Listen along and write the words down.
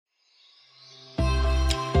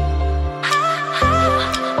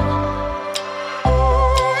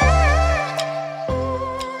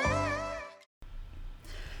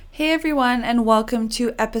Hey everyone, and welcome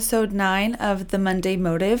to episode 9 of The Monday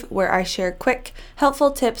Motive, where I share quick,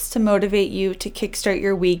 helpful tips to motivate you to kickstart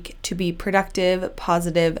your week to be productive,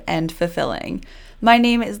 positive, and fulfilling. My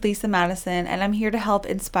name is Lisa Madison, and I'm here to help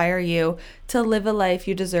inspire you to live a life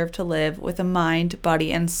you deserve to live with a mind,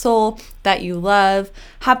 body, and soul that you love.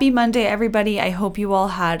 Happy Monday, everybody. I hope you all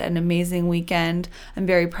had an amazing weekend. I'm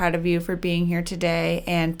very proud of you for being here today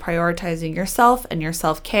and prioritizing yourself and your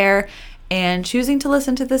self-care and choosing to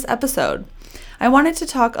listen to this episode. I wanted to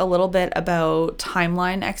talk a little bit about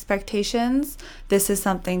timeline expectations. This is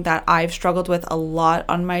something that I've struggled with a lot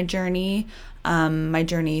on my journey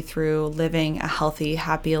through living a healthy,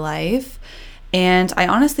 happy life. And I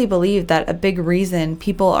honestly believe that a big reason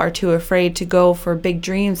people are too afraid to go for big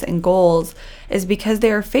dreams and goals is because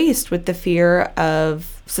they are faced with the fear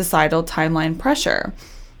of societal timeline pressure.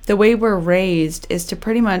 The way we're raised is to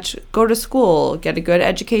pretty much go to school, get a good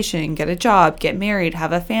education, get a job, get married,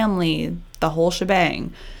 have a family, the whole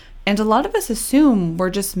shebang. And a lot of us assume we're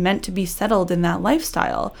just meant to be settled in that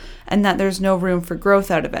lifestyle and that there's no room for growth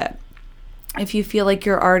out of it. If you feel like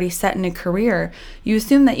you're already set in a career, you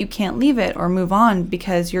assume that you can't leave it or move on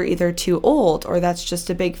because you're either too old or that's just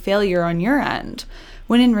a big failure on your end.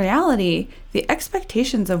 When in reality, the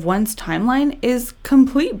expectations of one's timeline is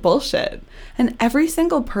complete bullshit. And every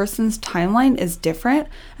single person's timeline is different,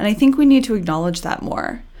 and I think we need to acknowledge that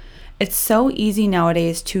more. It's so easy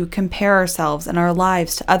nowadays to compare ourselves and our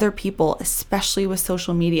lives to other people, especially with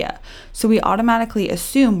social media. So we automatically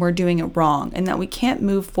assume we're doing it wrong and that we can't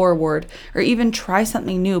move forward or even try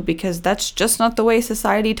something new because that's just not the way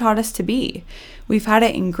society taught us to be. We've had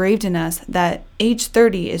it engraved in us that age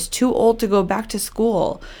 30 is too old to go back to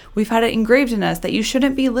school. We've had it engraved in us that you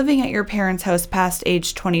shouldn't be living at your parents' house past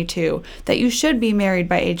age 22, that you should be married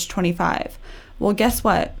by age 25. Well, guess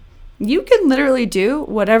what? You can literally do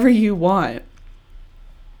whatever you want.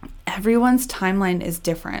 Everyone's timeline is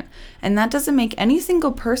different, and that doesn't make any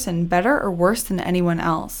single person better or worse than anyone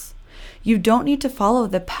else. You don't need to follow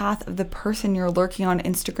the path of the person you're lurking on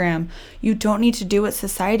Instagram. You don't need to do what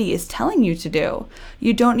society is telling you to do.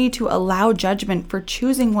 You don't need to allow judgment for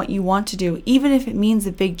choosing what you want to do, even if it means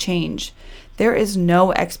a big change. There is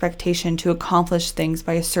no expectation to accomplish things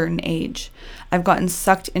by a certain age. I've gotten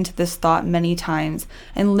sucked into this thought many times,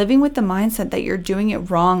 and living with the mindset that you're doing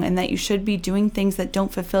it wrong and that you should be doing things that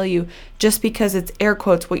don't fulfill you just because it's air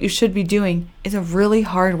quotes what you should be doing is a really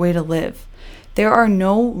hard way to live. There are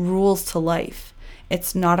no rules to life.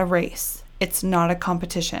 It's not a race. It's not a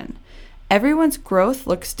competition. Everyone's growth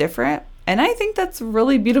looks different, and I think that's a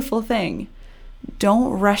really beautiful thing.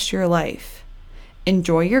 Don't rush your life.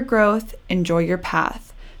 Enjoy your growth, enjoy your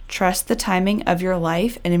path. Trust the timing of your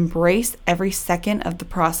life and embrace every second of the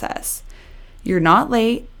process. You're not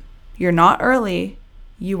late, you're not early,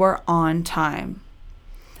 you are on time.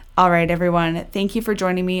 All right, everyone, thank you for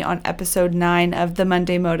joining me on episode 9 of The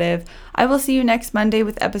Monday Motive. I will see you next Monday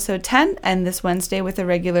with episode 10 and this Wednesday with a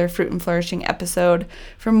regular Fruit and Flourishing episode.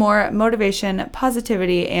 For more motivation,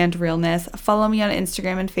 positivity, and realness, follow me on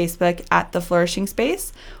Instagram and Facebook at The Flourishing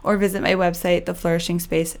Space or visit my website,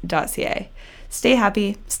 theflourishingspace.ca. Stay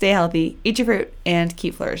happy, stay healthy, eat your fruit, and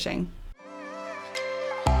keep flourishing.